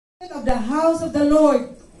of the house of the Lord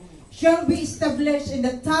shall be established in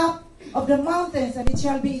the top of the mountains, and it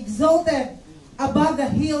shall be exalted above the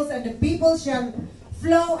hills, and the people shall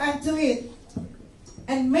flow unto it.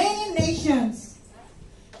 And many nations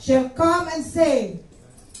shall come and say,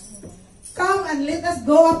 Come and let us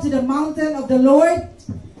go up to the mountain of the Lord,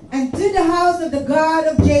 and to the house of the God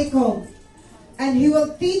of Jacob. And he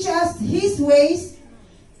will teach us his ways,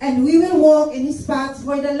 and we will walk in his paths.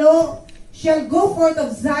 For the law shall go forth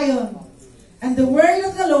of Zion, and the word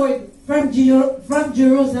of the Lord from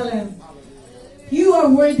Jerusalem. You are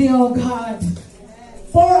worthy, O God.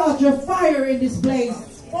 Pour out your fire in this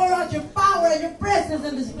place. Pour out your power and your presence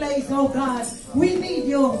in this place, O God. We need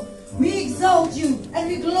you. We exalt you and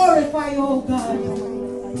we glorify you, O God.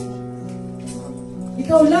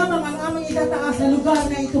 Ikaw lamang ang aming itataas sa lugar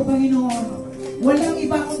na ito, Panginoon. Walang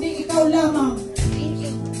iba kundi ikaw lamang.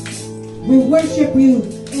 We worship you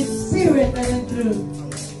in spirit and in truth.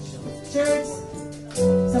 Church,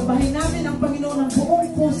 sambahin natin ang Panginoon ng buong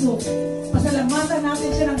puso. Pasalamatan natin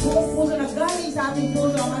siya ng buong puso na galing sa ating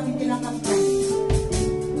puso ang ating kinakanta.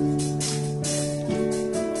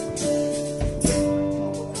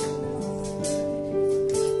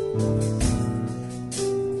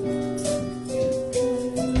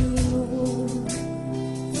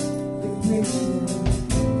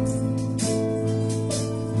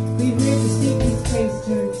 We're here to seek his face,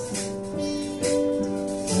 church.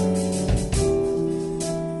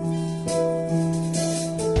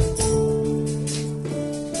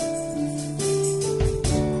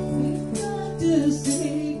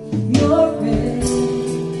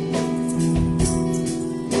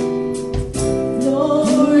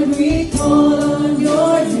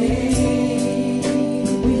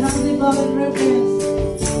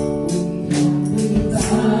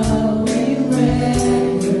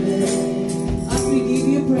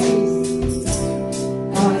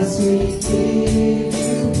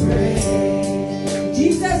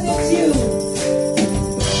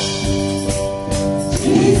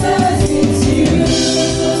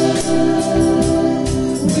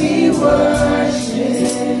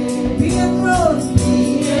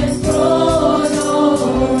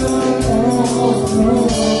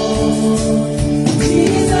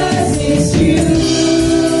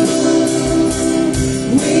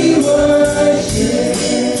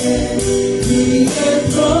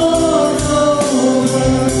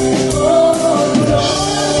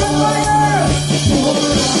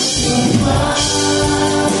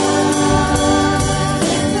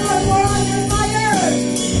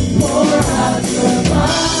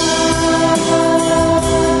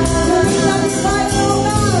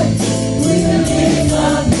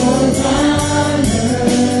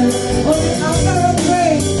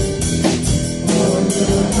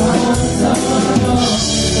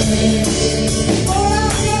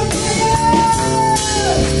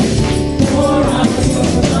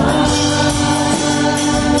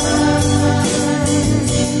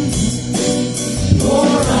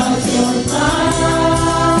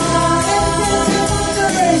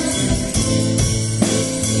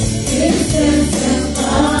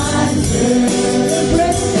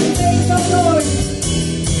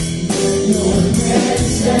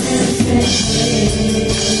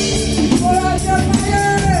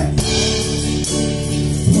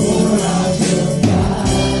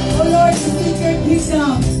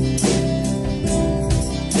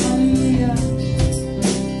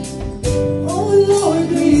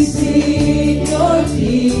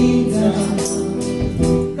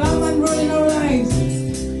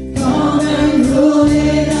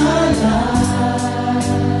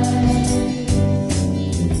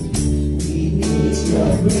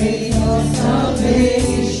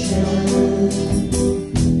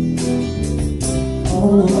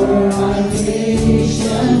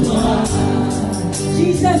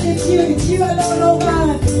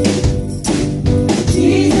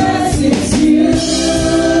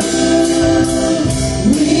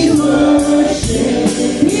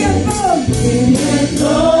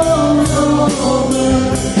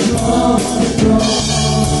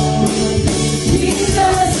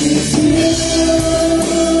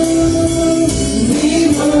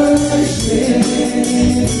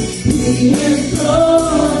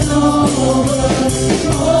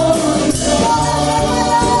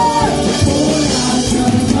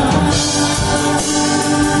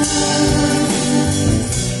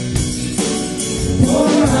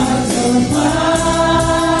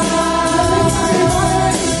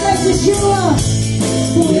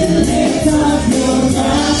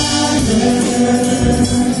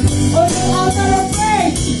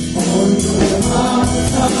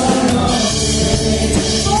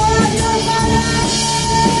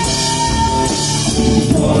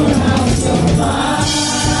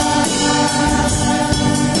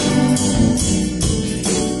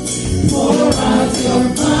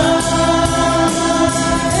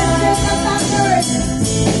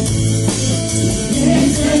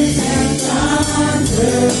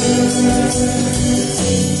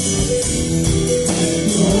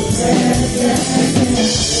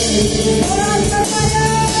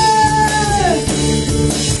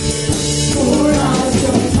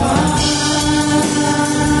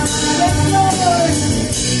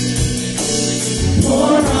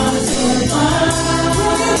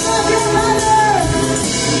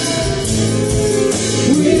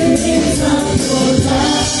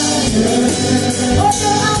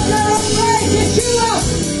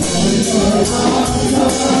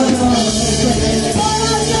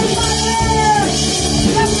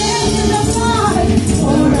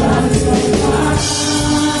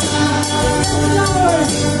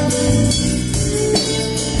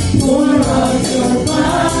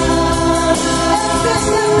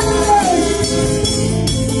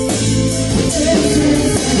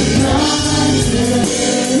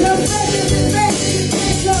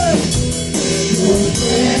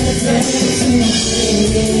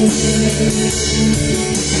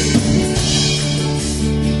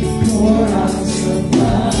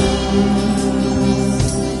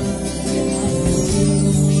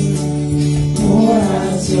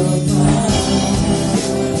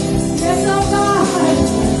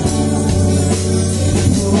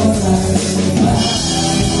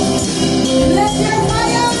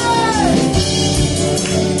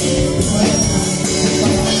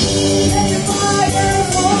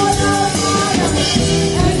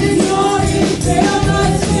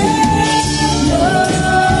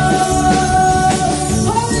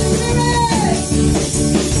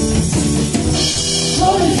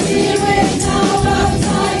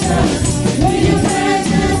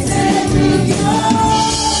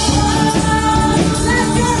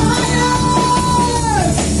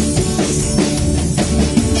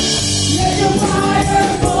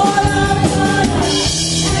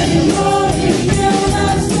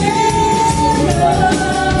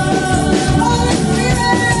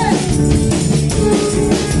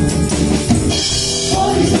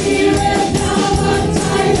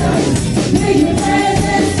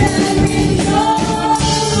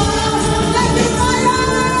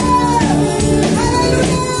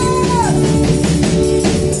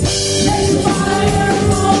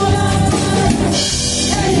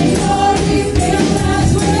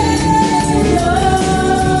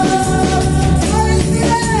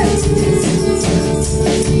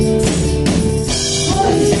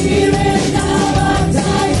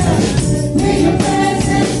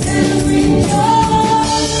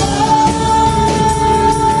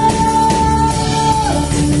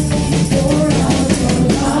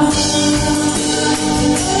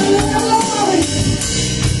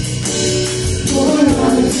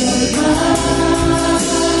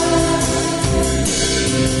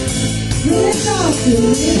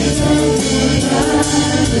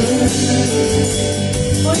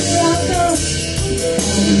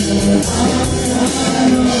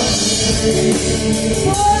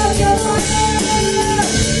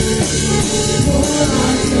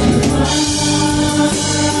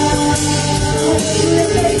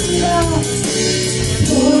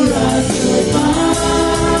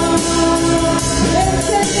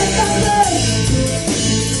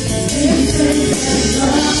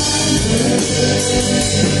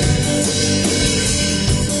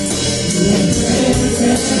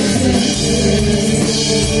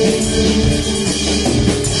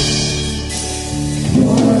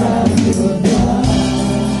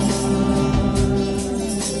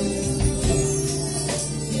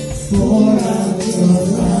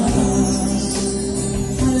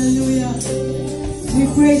 Hallelujah. We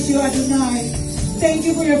praise you, Adonai. Thank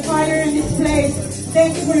you for your fire in this place.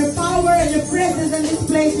 Thank you for your power and your presence in this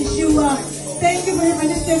place, Yeshua. Thank you for your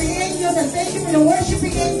ministering angels and thank you for the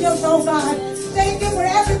worshiping angels, oh God. Thank you for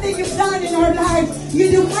everything you've done in our lives. You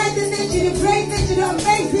do mighty things, you do great things, you do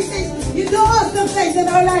amazing things. You do awesome things in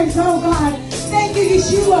our lives, oh God. Thank you,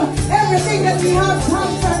 Yeshua. Everything that we have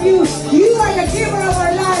comes from you. You are the giver of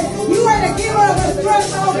our life. You are the giver of our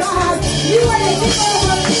strength, oh God. You are the giver of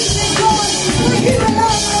our peace and joy. For you alone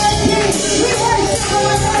are our King. We worship you,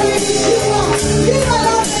 our Lord Yeshua. You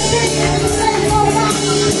alone are King in this place, oh God.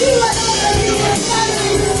 You alone are King in this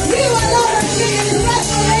family. You alone are King in this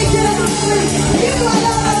restoration of our life. You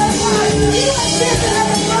alone are our God. You are risen of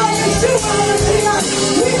our Lord Yeshua, our King.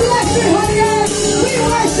 We bless your holy name. We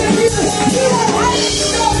worship you. You are highly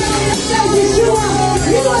exalted in yourself, Yeshua.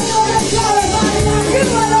 You are Lord of glorified. You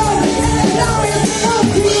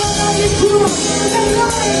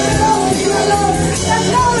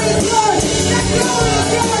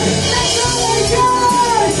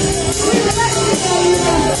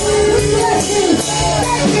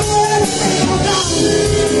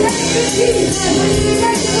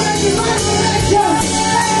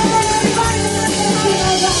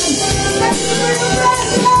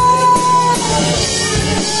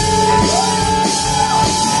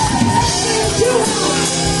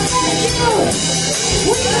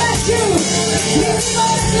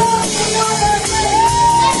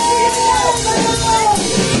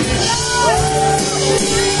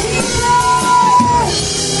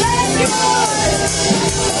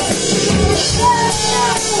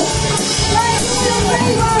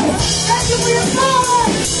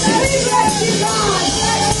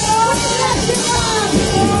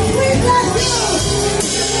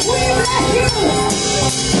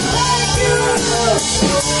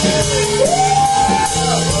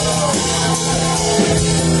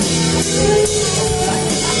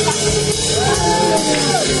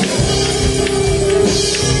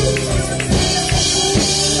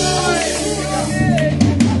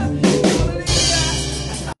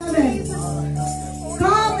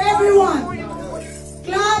Come everyone,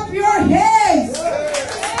 clap your hands.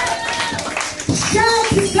 Shout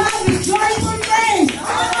to God with joyful praise.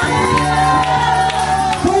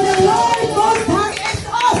 For the Lord Most High is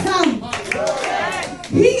awesome.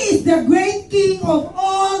 He is the great King of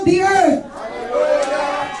all the earth.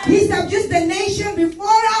 He subdues the nation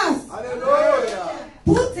before us,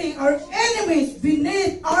 putting our enemies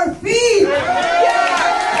beneath our feet.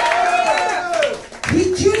 He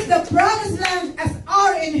chose the promised land as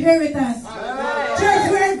our inheritance. Church,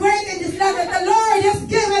 we are great in this land that the Lord has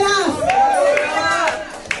given us.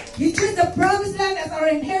 He chose the promised land as our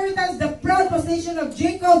inheritance, the proud possession of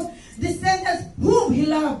Jacob's descendants whom he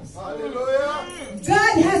loves.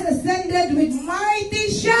 God has ascended with mighty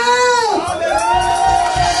shouts.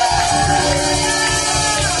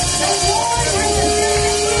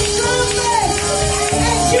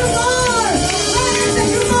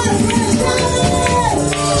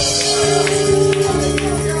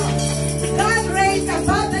 God reigns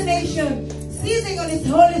above the nation, sitting on his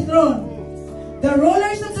holy throne. The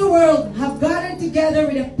rulers of the world have gathered together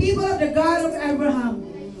with the people of the God of Abraham.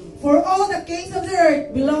 For all the kings of the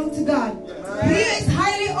earth belong to God. He is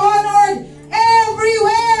highly honored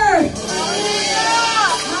everywhere.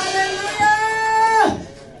 Hallelujah!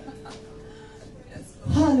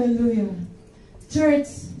 Hallelujah. Church,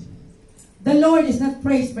 the Lord is not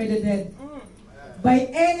praised by the dead, by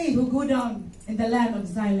any who go down in the land of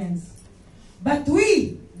silence. But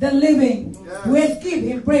we, the living, will give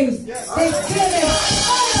him praise. Thanksgiving,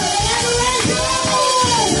 honor, and adoration.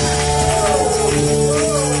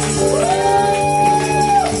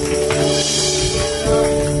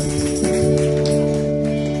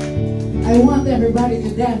 I want everybody to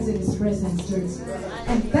dance in his presence, church,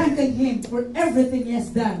 and thanking him for everything he has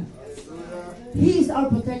done. He is our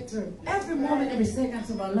protector every moment, every second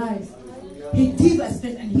of our lives. He gives us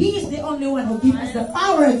strength, and he is the only one who gives us the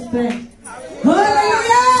power and strength.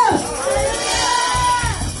 Hallelujah!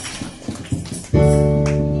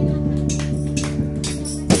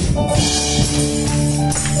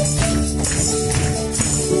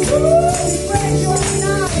 Praise your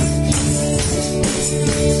now.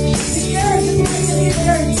 The earth is going to be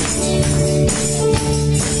dirty.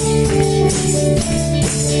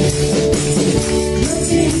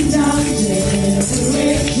 Looking down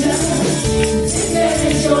generation, there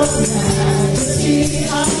is your majesty,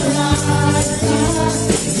 our life,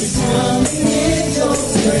 is coming in your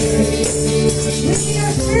grace. We see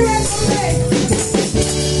your spirit moving.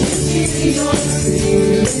 We see your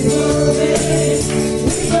spirit moving.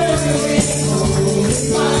 We burn with holy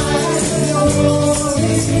fire, your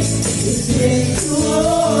glory is big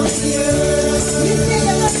towards the earth. You see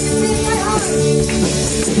the love in my heart.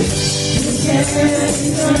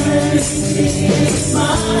 Eternity is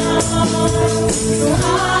mine, so I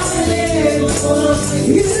live for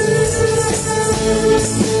you.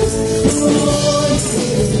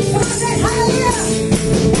 Come on, say hallelujah!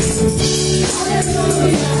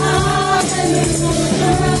 Hallelujah, hallelujah.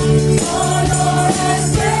 Oh Lord, I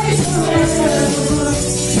praise forever.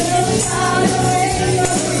 Till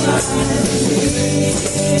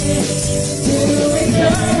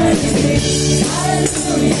eternity.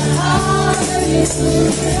 Hallelujah, hallelujah.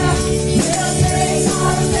 We'll sing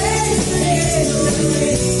our praise to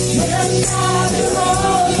victory. We'll shout the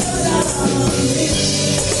Lord around me.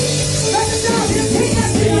 Let's stop your King of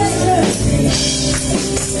creation.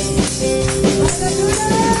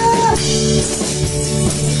 Hallelujah.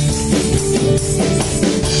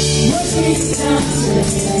 Looking down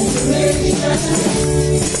generation,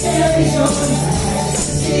 there is your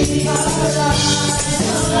majesty, our life.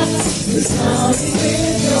 It's coming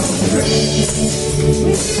with your praise.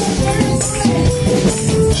 We see your spirit.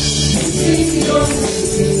 We see your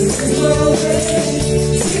spirit.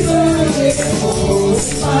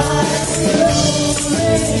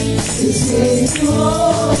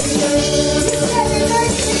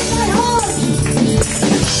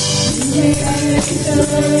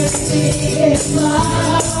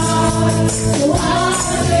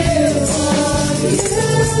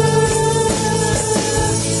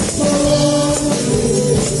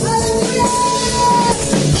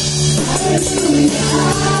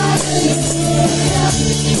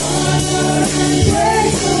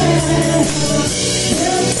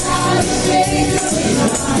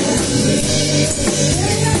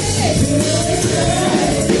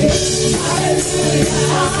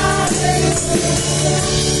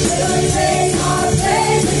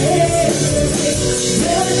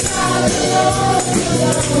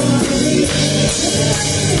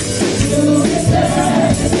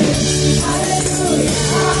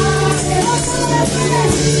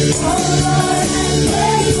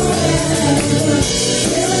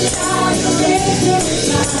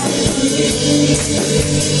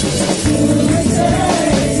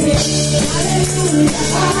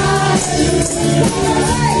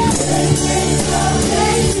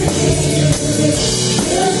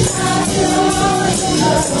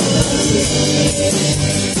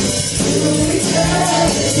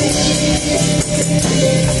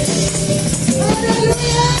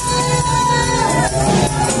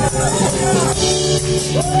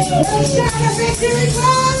 Let's shout a victory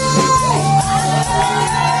glory!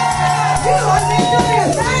 You are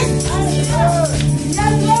victorious, right?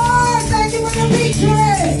 Yes, Lord, thank you for the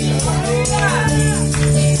victory!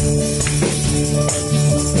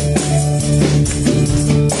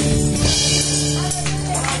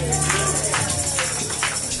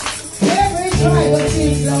 Every tribe will see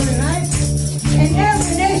his glory, right? And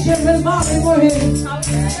every nation will bow before him.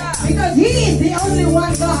 Because he is the only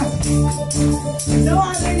one God. No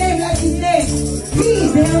other name like his name. He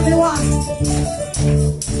is the only one.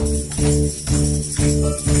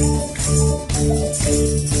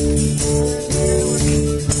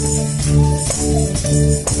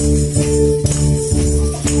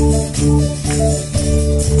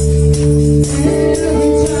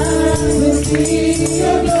 Every time we see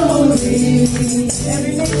your glory,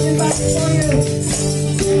 every nation bow before you.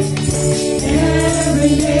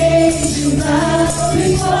 Every nation bow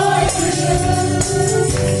before you.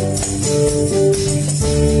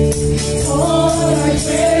 Oh,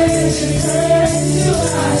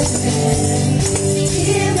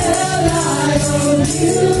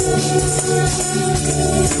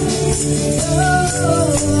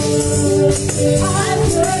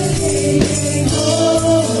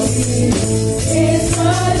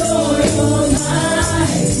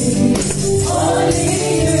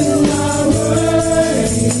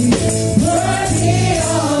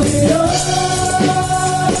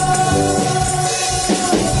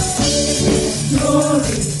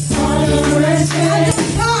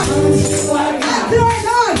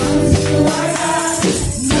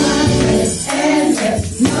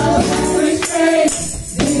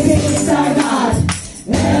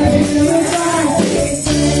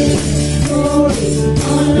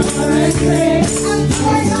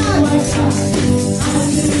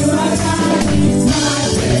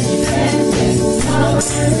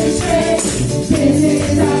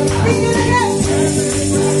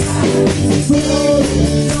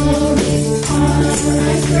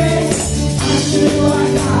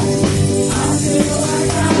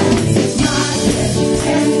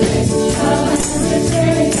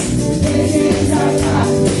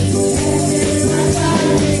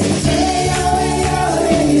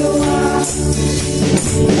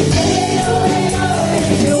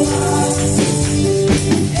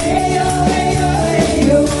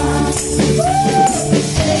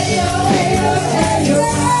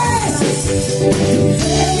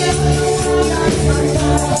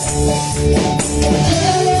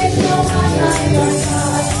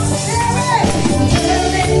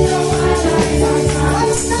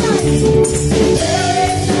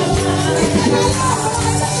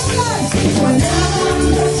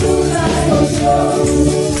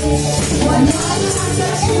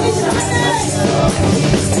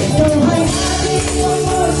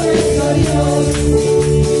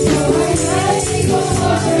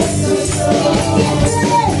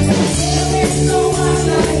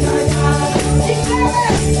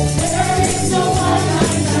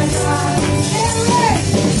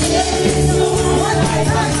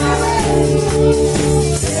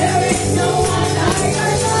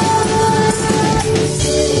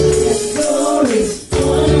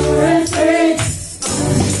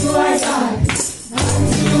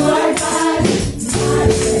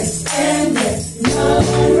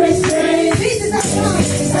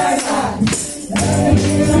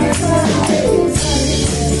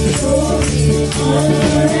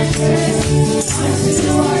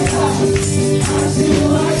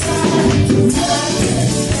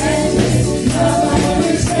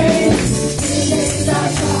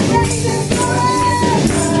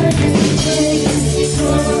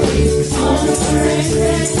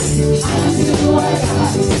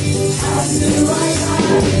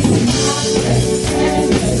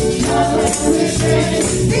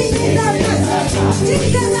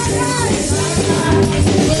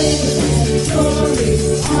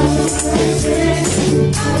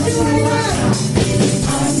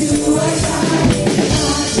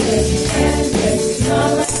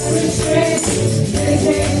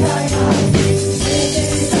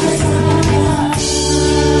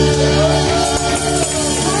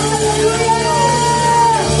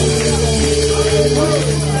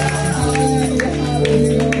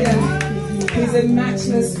 a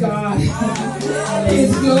matchless God. He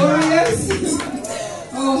is glorious.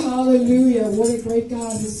 Oh, hallelujah. What a great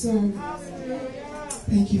God to serve.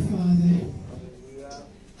 Thank you, Father.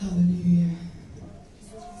 Hallelujah.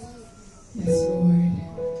 Yes, Lord.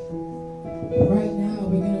 Right now,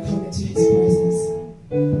 we're going to come into His presence.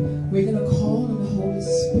 We're going to call on the Holy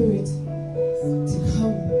Spirit to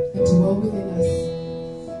come and dwell within us.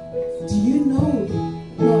 Do you not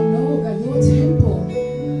know that your temple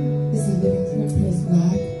is the living place of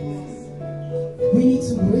God? We need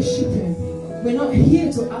to worship Him. We're not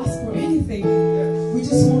here to ask for anything. We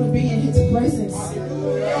just want to be in His presence. We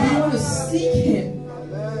want to seek Him.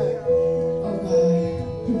 Oh God.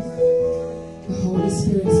 The Holy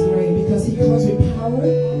Spirit is great because He comes with power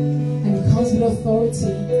and He comes with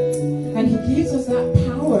authority. And He gives us that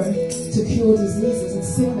power to cure diseases and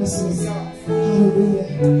sicknesses. Hallelujah.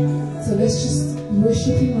 So let's just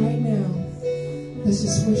worship Him right now. Let's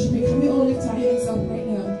just worship Him. Can we all lift our hands up right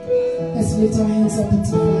now? Let's lift our hands up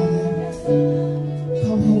unto Father.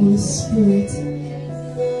 Come, Holy Spirit.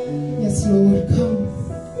 Yes, Lord, come.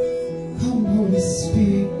 Come, Holy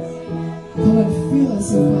Spirit. Come and fill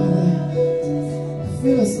us, oh Father.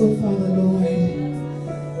 Fill us, oh Father, Lord.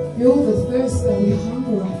 Fill the thirst that we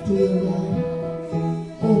hunger after you, Lord.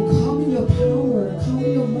 Oh, come in your power. Come in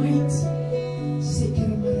your might.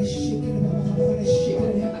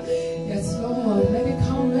 Yes, Lord. Let it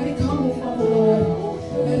come, oh Father, Lord.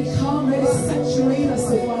 Let it come, let it saturate us,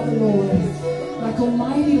 oh Father, Lord. Like a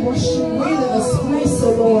mighty rushing wind in this place,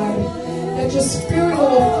 oh Lord. Let your spirit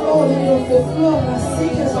overflow, let it overflow.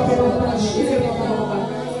 Yes,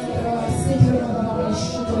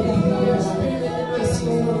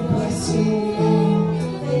 Lord, bless you, Lord.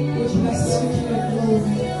 We bless you, King of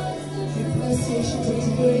glory. We bless you, King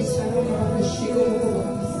of grace.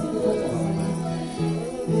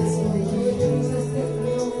 Yes, Lord, Jesus.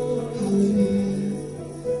 Hallelujah.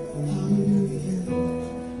 Hallelujah.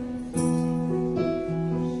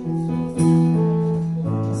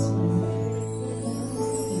 Yes, Lord.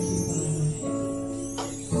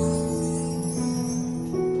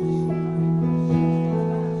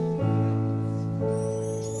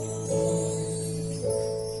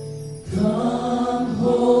 Come,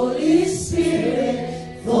 Holy Spirit,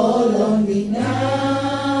 fall on me now.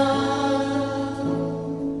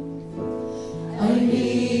 I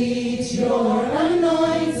need your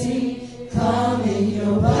anointing. Come in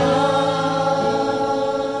your power.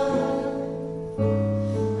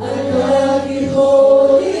 I love you,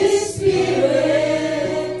 Holy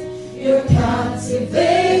Spirit. You're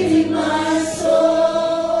captivating my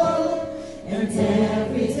soul. And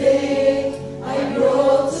every day I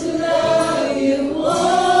grow to love you more.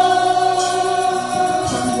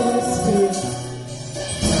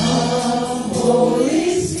 Come, Holy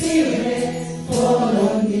Spirit, fall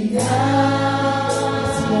on me now.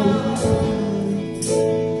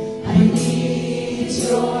 I need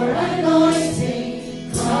your anointing.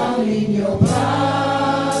 Come in your power.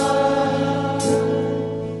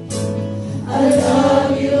 I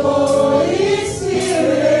love you, Holy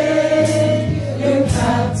Spirit. You're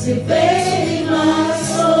captivating my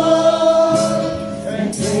soul.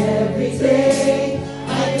 And every day I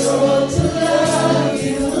grow to love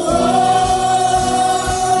you more.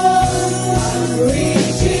 I'm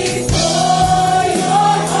reaching for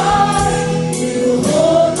your heart. You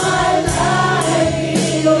hold my life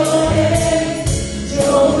in your hands,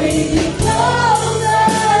 drawing me closer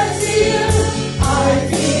to you. I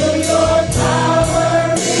feel your power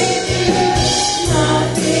in you.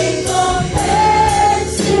 Nothing compares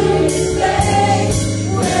to this place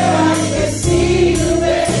where I can see you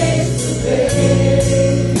face to face.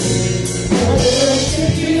 I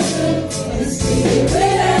worship you in spirit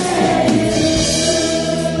and in truth.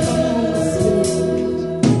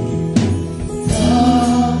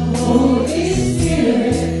 Come, Holy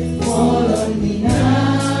Spirit, fall on me now.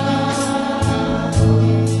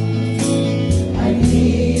 I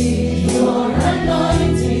need your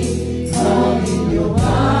anointing. Come in your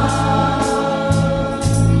power.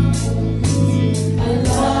 I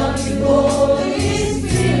love you, Holy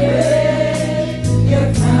Spirit.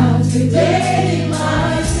 You're captivating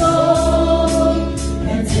my soul.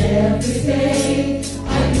 And every day I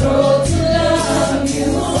grow to love you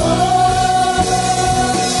more.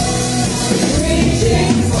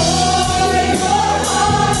 Reaching for your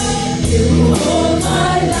heart. You hold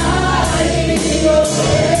my life in your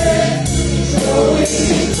hands, showing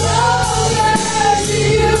me closer to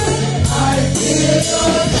you. I feel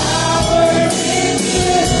your power in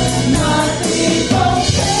you. Nothing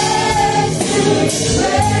compares to this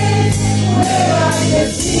place where I can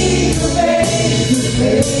see you face to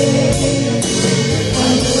face.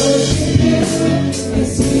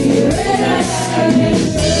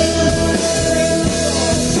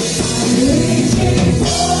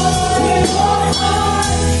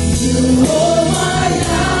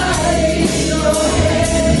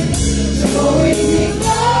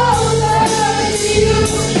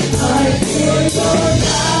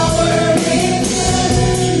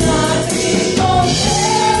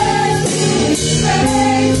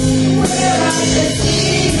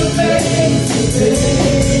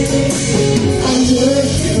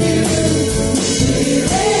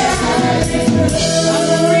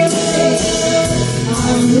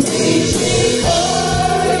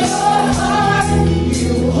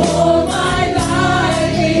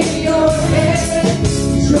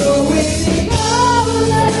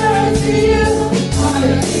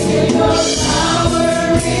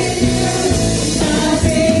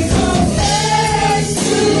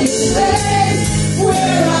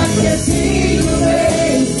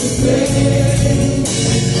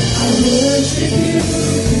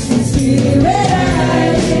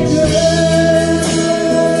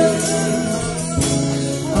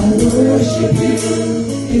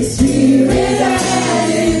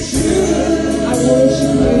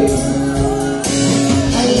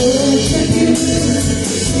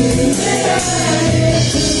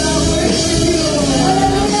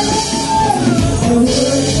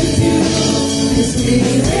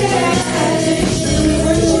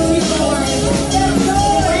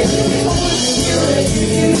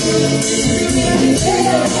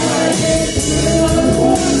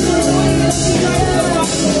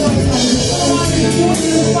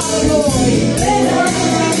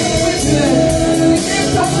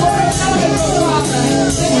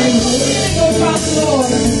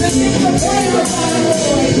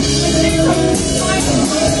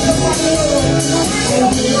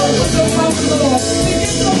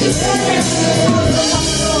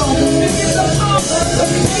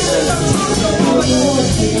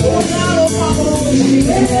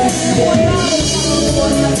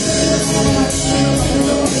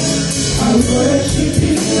 I worship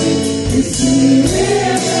you in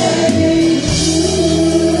spirit and in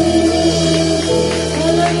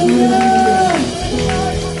Hallelujah.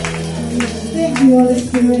 Thank you, Holy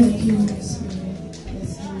Spirit. Thank you, Holy Spirit.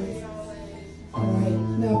 Yes, Lord. All right.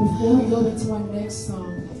 Now, before we go into our next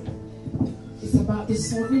song, it's about the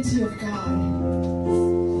sovereignty of God.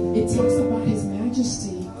 It talks about His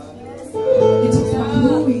majesty. It talks about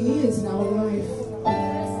who He is in our life.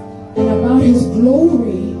 And about His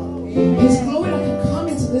glory. His glory that can come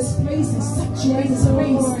into this place and saturate this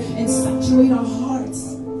place and saturate our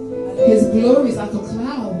hearts. His glory is like a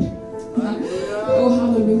cloud. Oh,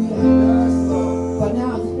 hallelujah. But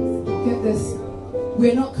now, get this.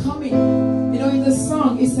 We're not coming. You know, in the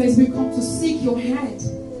song, it says we come to seek your hand.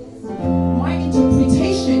 My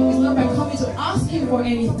interpretation is not by coming to ask Him for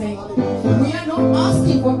anything. We are not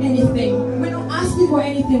asking for anything. We're not asking for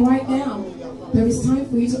anything right now. There is time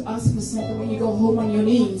for you to ask for something when you go home on your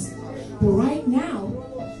knees. But right now,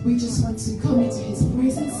 we just want to come into His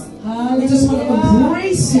presence. We just want to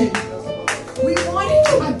embrace Him. We want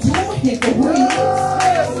to adore Him for who He is.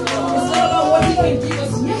 It's not about what He can give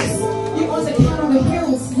us. Yes, He owns the cattle on the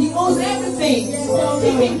hills. He owns everything.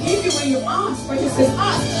 He can give you when you ask. But He says,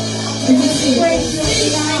 ask. And you pray,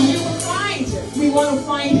 and you will find. We want to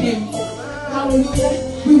find Him.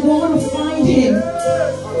 Hallelujah. We want to find Him.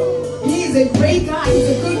 He is a great God. He's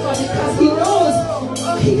a good God because He knows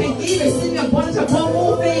He can give us in abundance above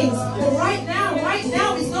all things. But right now,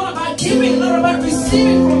 it's not about giving, it's not about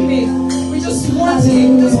receiving from Him. We just want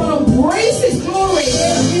Him. We just want to embrace His glory.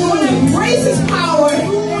 We want to embrace His power.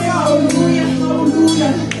 Hallelujah,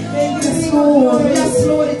 hallelujah. Yes, Lord. Yes,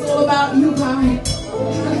 Lord. It's all about you, God.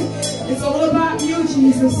 It's all about you,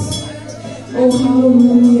 Jesus. Oh,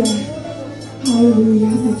 hallelujah. Hallelujah.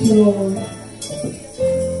 Thank you, Lord.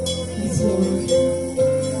 Yes, Lord.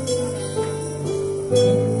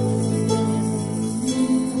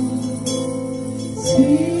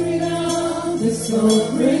 Spirit of the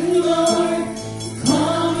sovereign Lord,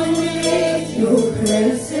 come and make your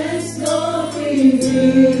presence known,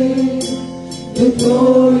 reveal the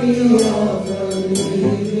glory of the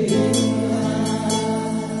living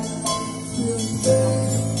God.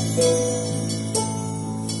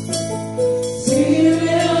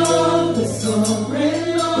 Spirit of the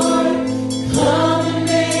sovereign Lord, come and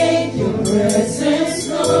make your presence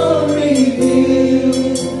known, reveal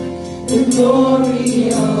the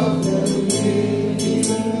glory of the living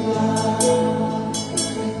God.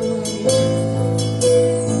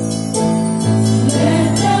 Let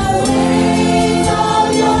the weight of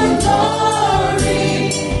your glory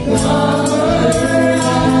cover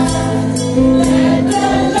us. Let the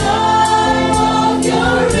light of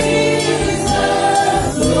your risen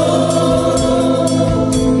flow.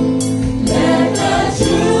 Let the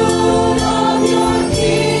truth of your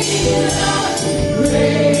kingdom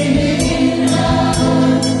reign.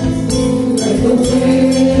 Let the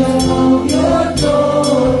weight of your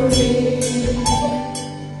glory,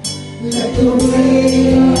 let the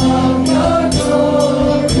weight of your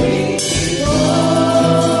glory fall.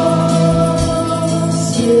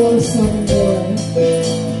 Spirit of sovereign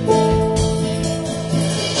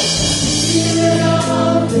Spirit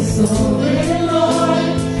of the sovereign Lord,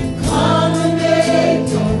 come and make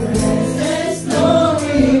your presence known,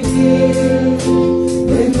 reveal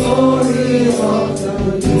the glory of the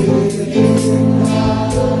living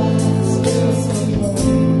God.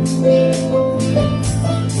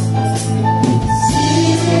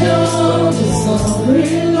 Spirit of the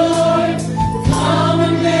sovereign Lord, come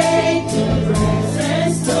and make your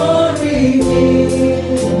presence known,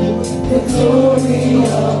 reveal the glory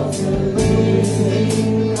of the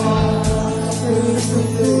living God.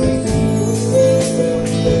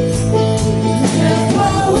 Let the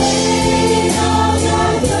weight of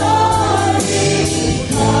your glory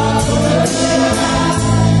cover us.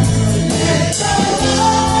 Let the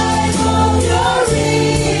light of your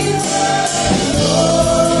river flow.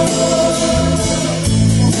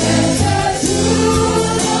 Let the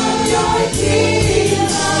truth of your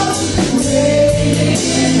kingdom reign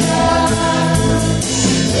in us.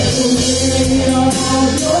 Let the weight of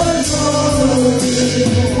your glory,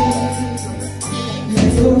 let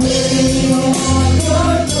the weight of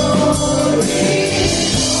your glory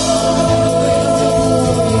fall.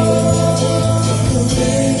 The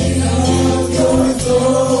weight of your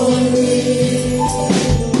glory,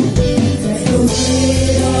 let the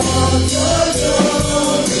weight of your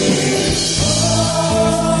glory fall.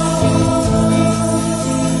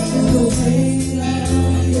 Let the weight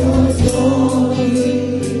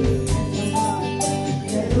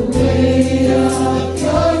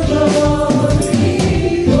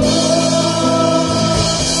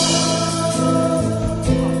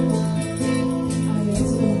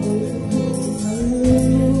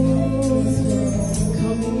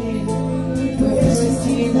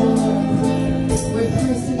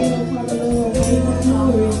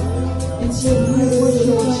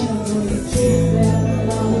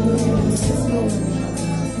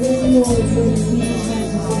Lord, for your healing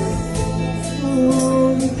hands.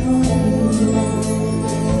 Oh, we come to you, Lord.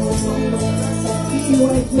 You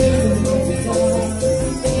are great, mighty God.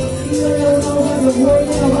 You alone are the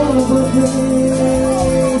worthy of all of our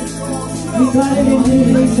praise. We got it in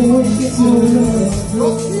this place to worship you,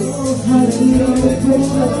 Lord. Hallelujah. We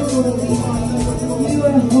praise you. You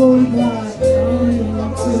are holy God.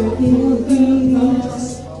 To King of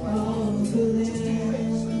Kings of the land.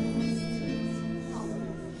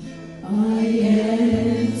 I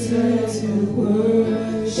enter to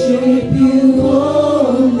worship you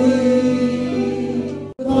only.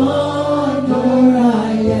 Honor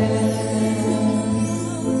I am.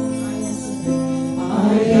 I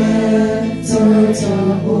enter the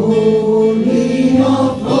holy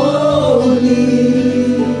of holies.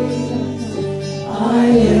 I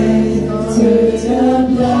enter the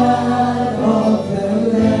blood of the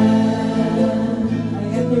Lamb. I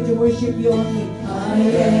enter to worship you only. I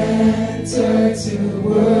enter to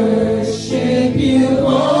worship you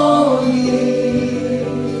only.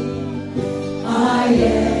 I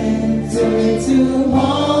enter to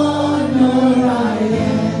honor I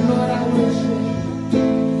am. Lord, I worship.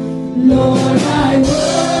 Lord, I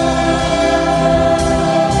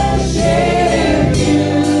worship you.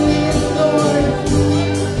 Lord,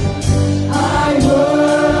 I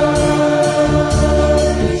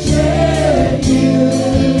worship you.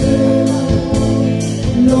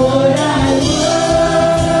 Lord, I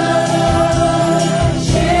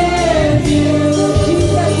worship you.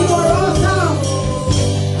 Jesus, you are awesome.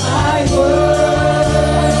 I worship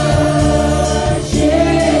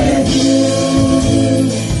you,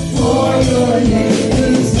 for your name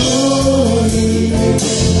is holy.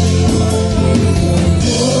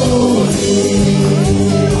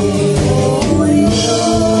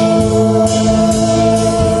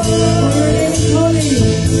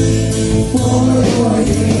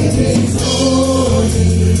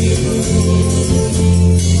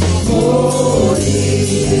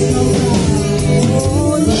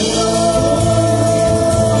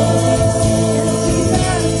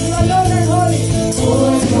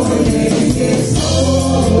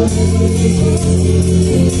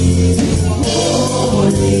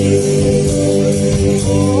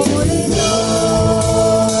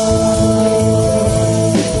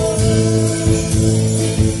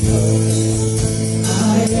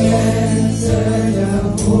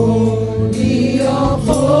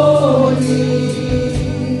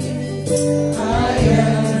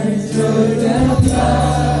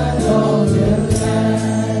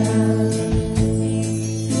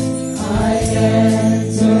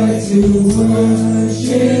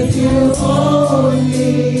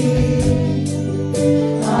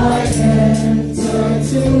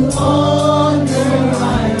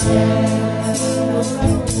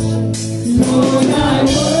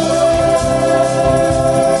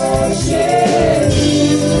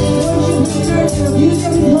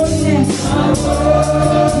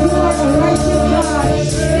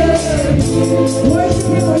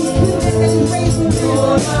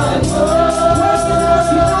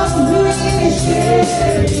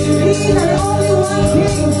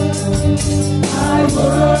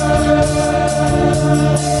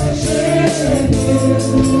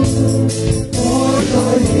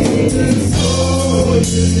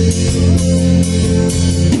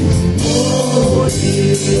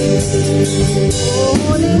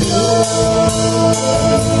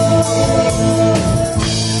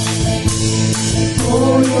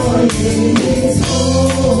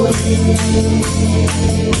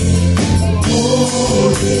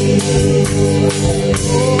 Holy,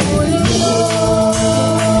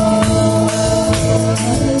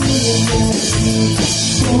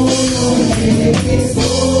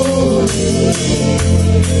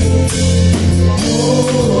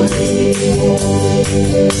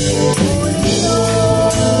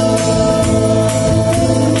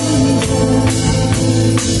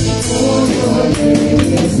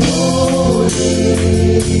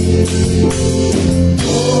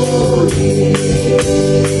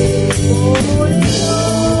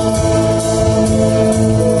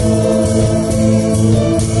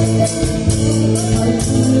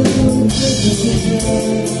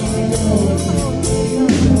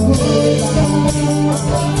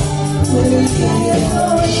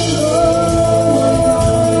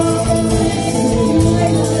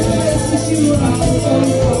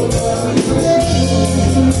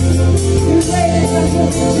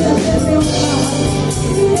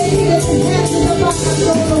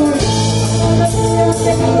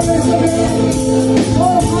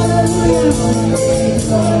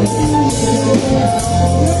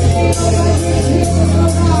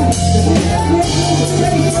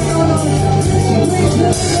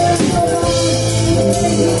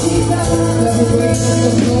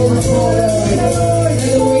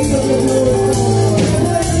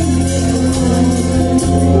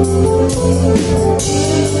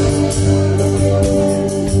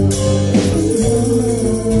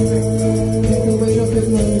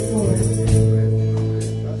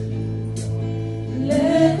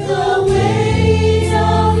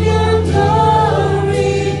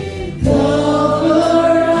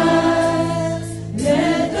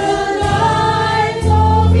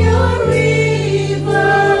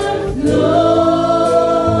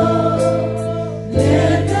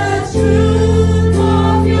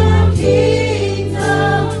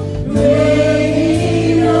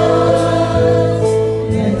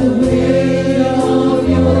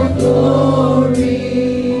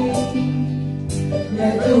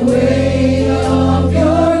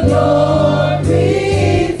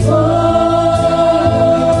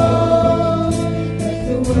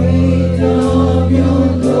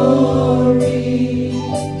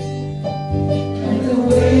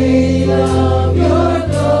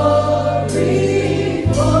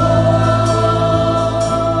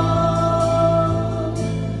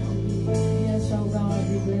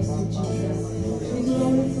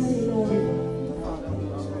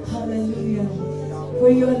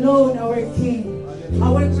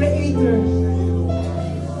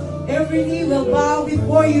 every knee will bow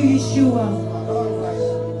before you, Yeshua.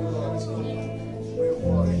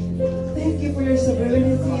 Thank you for your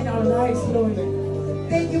sovereignty in our lives, Lord.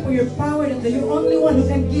 Thank you for your power, and that you're the only one who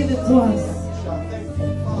can give it to us.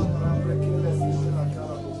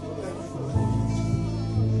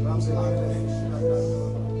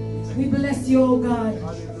 We bless you, oh God.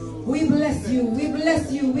 We bless you. We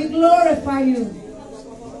bless you. We glorify you.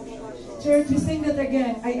 Church, we sing that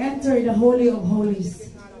again. I enter the Holy of Holies.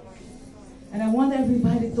 And I want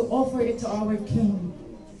everybody to offer it to our King.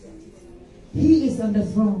 He is on the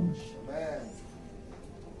throne.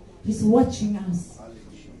 He's watching us.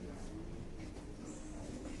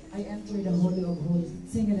 I enter the Holy of Holies.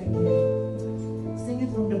 Sing it again. Sing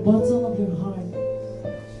it from the bottom of your heart.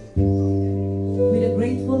 With a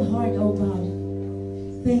grateful heart, oh God.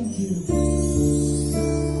 Thank you.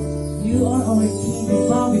 You are our King. We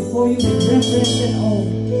bow before you with reverence and awe.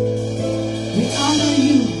 We honor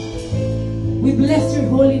you. We bless your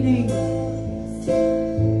holy name.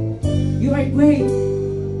 You are great,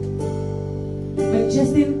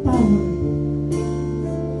 majestic power.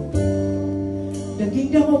 The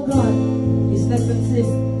kingdom of God is not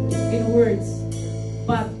consist in words,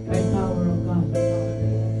 but by power of God.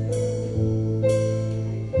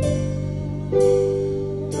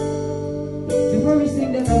 Before we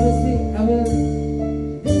sing that,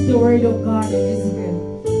 this is the word of God in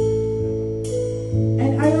Israel.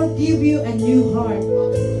 And I will give you a new heart,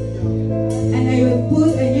 and I will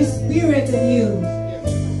put a new spirit in you.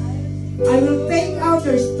 I will take out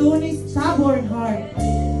your stony, stubborn heart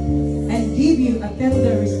and give you a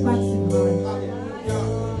tender, responsive heart.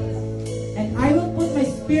 And I will put my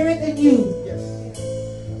spirit in you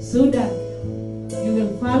so that you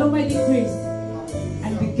will follow my decrees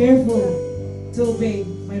and be careful to obey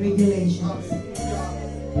my regulations.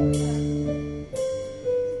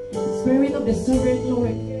 Spirit of the Sovereign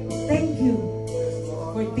Lord, thank you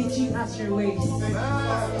for teaching us your ways.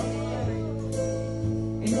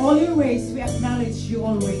 In all your ways, we acknowledge you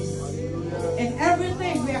always. In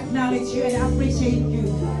everything, we acknowledge you and appreciate you.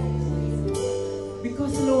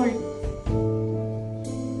 Because, Lord,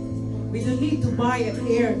 we don't need to buy an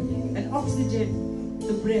air and oxygen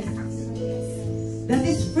to breathe. That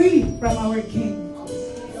is free from our King.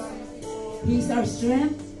 He is our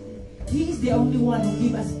strength. He is the only one who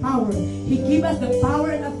gives us power. He gives us the power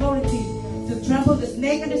and authority to trample the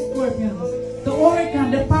snake and the scorpions, to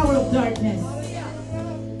overcome the power of darkness.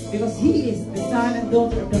 Because He is the son and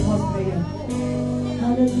daughter of the Most High.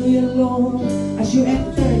 Hallelujah, Lord. As you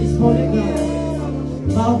enter this holy ground,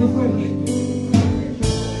 bow before Him.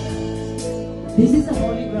 This is a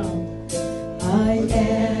holy ground. I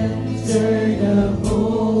enter the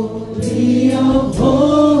Holy of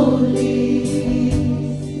Holies.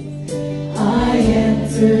 I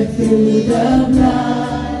enter through the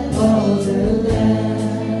blood of the Lamb.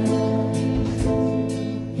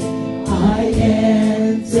 I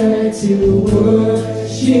enter to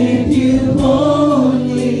worship you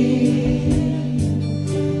only.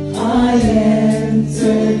 I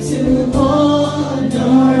enter to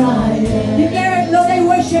honor. I am. Declare it, Lord, I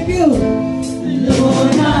worship you.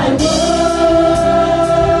 Lord, I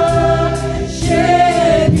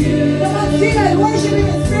worship you. Come on, sing, I worship you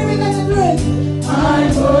in spirit and in truth. I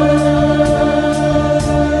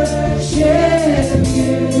worship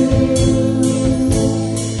you.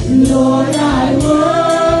 Lord, I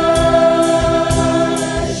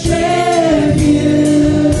worship you.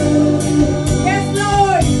 Yes,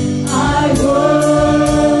 Lord. I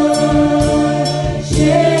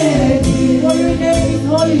worship you. For your name is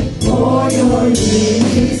holy. For your name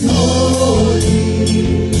is holy.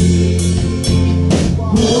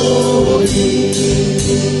 Holy.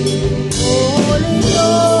 Holy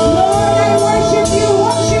Lord. Lord, I worship you.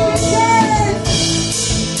 Worship you, church.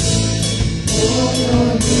 For your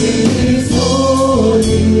name is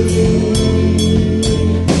holy.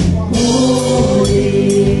 Holy.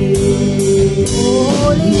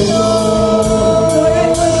 Holy Lord. Lord, I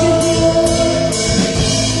worship you.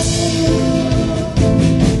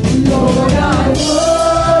 Lord, I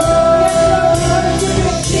worship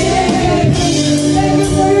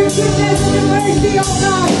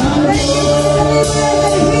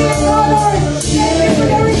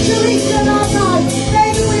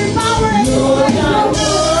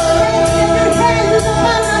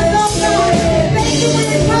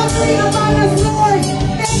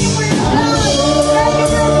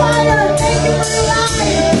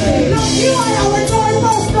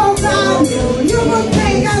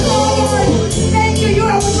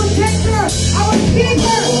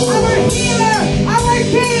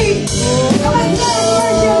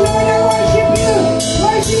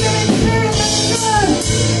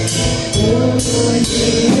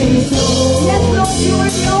Yes, Lord, you are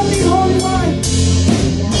the only Holy One.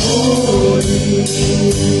 Holy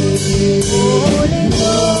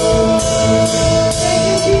Lord. Thank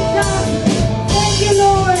you, Jesus. Thank you,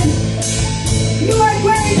 Lord. You are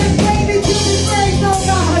great and greatly to be praised, oh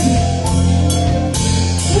God.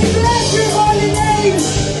 We bless your holy name.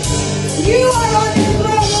 You are on the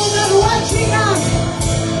throne, oh God, watching us.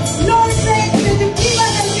 Lord, thank you that you give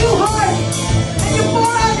us a new heart and you pour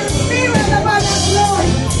out your spirit upon us, Lord.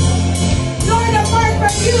 Lord, apart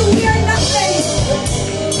from you, we are nothing.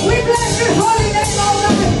 We bless your holy name, oh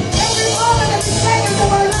God. Every moment of the seconds of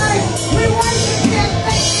our life, we worship you and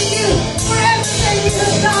thanking you for everything you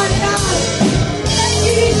have done, God. Thank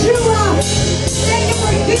you, Yeshua. Thank you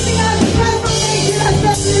for giving us transformation as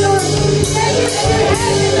such, Lord. Thank you that your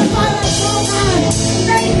hand is upon us, oh God.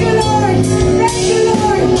 Thank you, Lord. Thank you,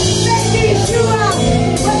 Lord. Thank you, Yeshua.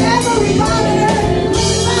 Whatever we bound on earth,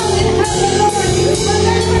 we bound in heaven, Lord.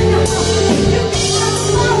 Whatever now, you give us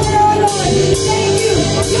power, oh Lord. Thank you.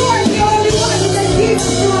 You are the only one who can give us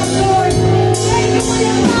to us, Lord. Thank you for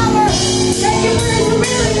your power. Thank you for your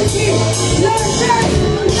humility. Lord, church,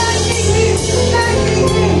 thanking him. Thanking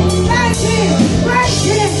him. Thank him. Praise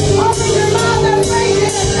him. Open your mouth and praise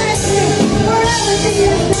him and thank him for everything he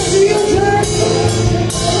has done to you, church.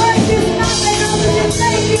 Praise him. Nothing else than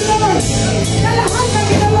thank you, Lord. Na lahat na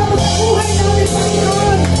ginawa mo sa buhay namin,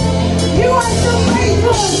 Panginoon. You are so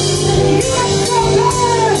faithful. You are so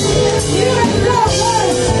good. You are so good.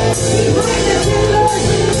 Behind the scene, Lord,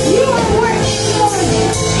 you are working, Lord.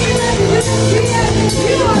 Even if you don't see it,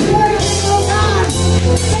 you are working, oh God.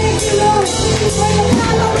 Thank you, Lord, for the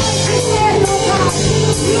power of righteousness, oh God.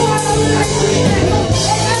 You are the righteousness.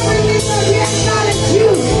 And everything, Lord, we acknowledge you.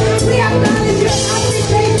 We acknowledge you and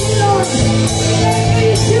appreciate you, Lord. Thank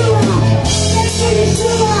you, Yeshua. Thank you,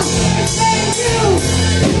 Yeshua. Thank you.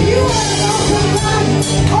 You are an awesome God.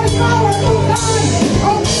 All powerful God.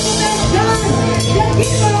 All goodness God. The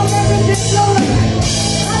giver of everything, Lord.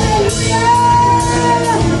 Hallelujah.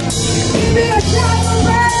 Give me a shout of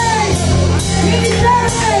praise. You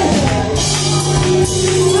deserve it.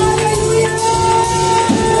 Hallelujah.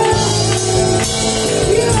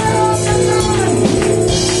 You are awesome God.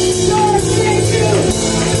 Lord, thank you.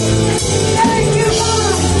 Thank you,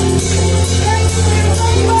 God. Thank you for your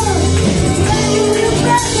favor. Thank you for your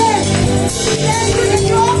presence. Thank you that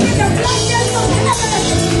you open the floodgates of heaven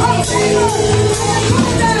of favor and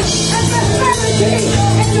abundance and prosperity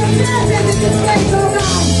and your presence in this place, oh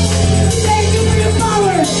God. Thank you for your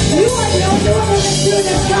power. You are the only one who can do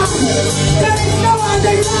this, God. There is no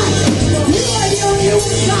other God. You are the only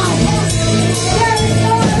one, God. There is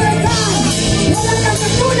no other God. Wala kang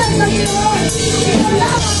katulad sa Panginoon. Ikaw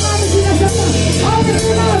lamang kami sinasama. Open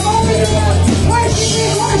your mouth, open your mouth. Worship me,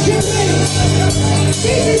 worship me.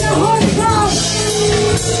 This is a holy ground.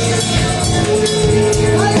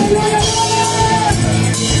 Hallelujah.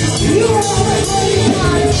 You are our holy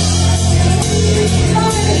God.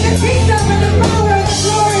 God is the kingdom and the power and the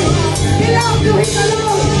glory belong to him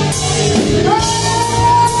alone.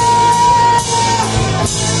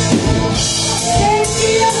 Thank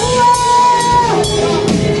you, Yahweh.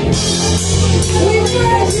 We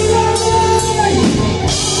praise you, Lord.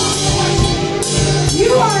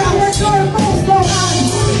 You are our doorpost, oh God.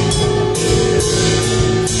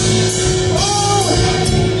 Oh,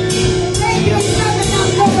 thank you, it's not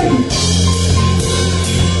enough, Lord.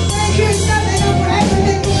 Thank you, it's not enough for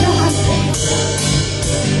everything you've done.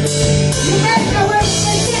 You make a way,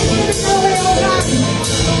 you make a way, oh God.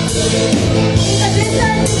 In the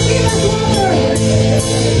desert, you give us water.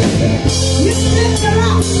 You split the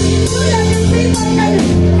rock so that your people can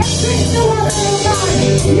drink the water, oh God.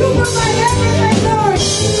 You provide everything, Lord,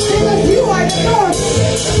 because you are the Lord.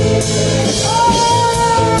 Oh,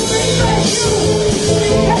 we bless you.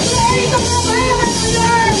 The praise of the heaven and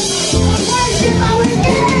earth. Worship our King.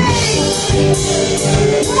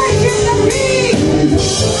 Worship the King.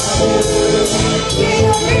 King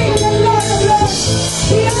of kings and Lord of lords.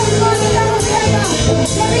 The Alpha and the Omega.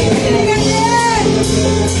 The beginning and the end.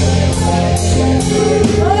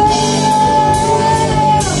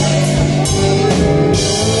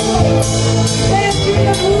 Thank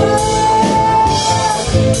you, Lord.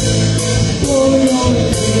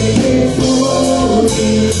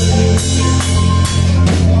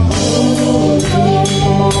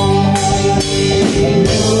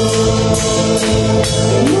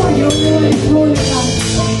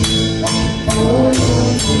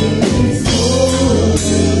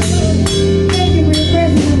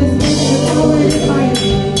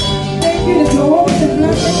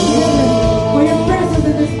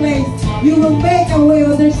 You will make a way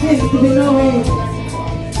where there seems to be no way.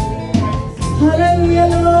 Hallelujah.